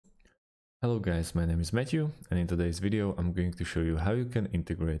Hello guys, my name is Matthew, and in today's video I'm going to show you how you can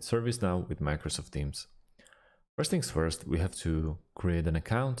integrate ServiceNow with Microsoft Teams. First things first, we have to create an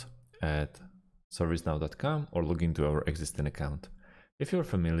account at servicenow.com or log into our existing account. If you're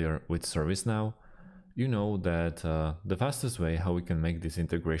familiar with ServiceNow, you know that the fastest way how we can make this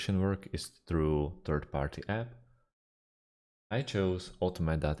integration work is through third-party app. I chose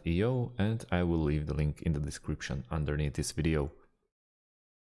Automate.io and I will leave the link in the description underneath this video.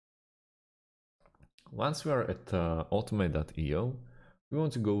 Once we are at Automate.io, we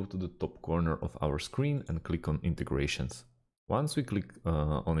want to go to the top corner of our screen and click on Integrations. Once we click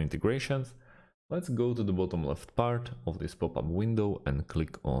on Integrations, let's go to the bottom left part of this pop-up window and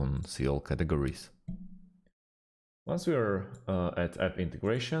click on See All Categories. Once we are at App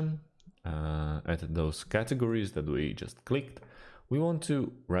Integration, at those categories that we just clicked, we want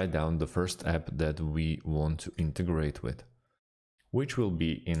to write down the first app that we want to integrate with, which will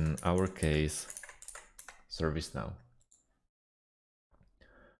be, in our case, ServiceNow.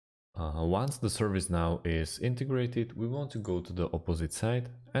 Once the ServiceNow is integrated, we want to go to the opposite side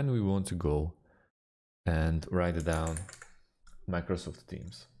and we want to go and write down Microsoft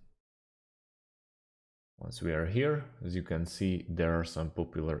Teams. Once we are here, as you can see, there are some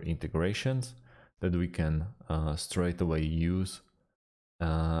popular integrations that we can straight away use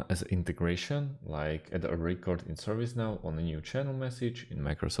as integration, like add a record in ServiceNow on a new channel message in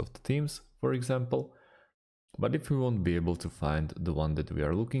Microsoft Teams, for example. But if we won't be able to find the one that we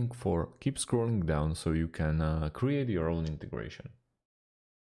are looking for, keep scrolling down so you can create your own integration.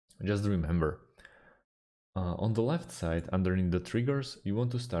 Just remember, on the left side, underneath the triggers, you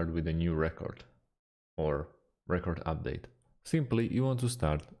want to start with a new record or record update. Simply, you want to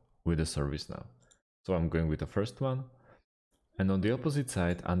start with a ServiceNow. So I'm going with the first one. And on the opposite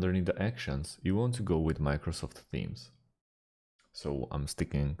side, underneath the actions, you want to go with Microsoft Teams. So I'm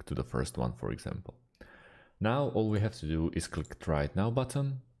sticking to the first one, for example. Now all we have to do is click Try It Now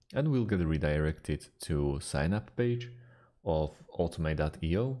button and we'll get redirected to sign up page of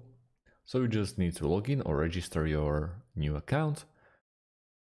Automate.io. So you just need to log in or register your new account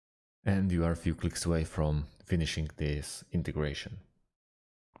and you are a few clicks away from finishing this integration.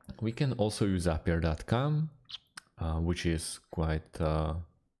 We can also use Zapier.com, which is quite a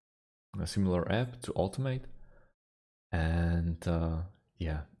similar app to Automate. And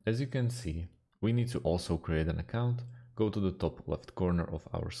yeah, as you can see, we need to also create an account, go to the top left corner of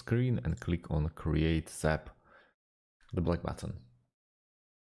our screen and click on Create Zap, the black button.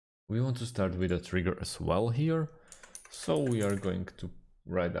 We want to start with a trigger as well here, so we are going to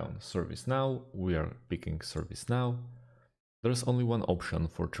write down ServiceNow. We are picking ServiceNow. There's only one option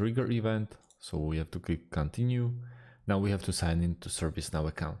for trigger event, so we have to click Continue. Now we have to sign in to ServiceNow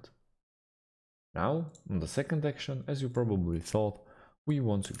account. Now, on the second action, as you probably thought, we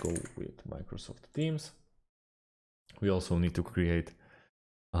want to go with Microsoft Teams. We also need to create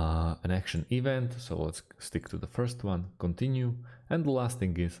an action event, so let's stick to the first one, continue, and the last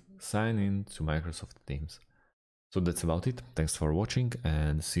thing is sign in to Microsoft Teams. So that's about it. Thanks for watching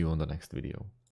and see you on the next video.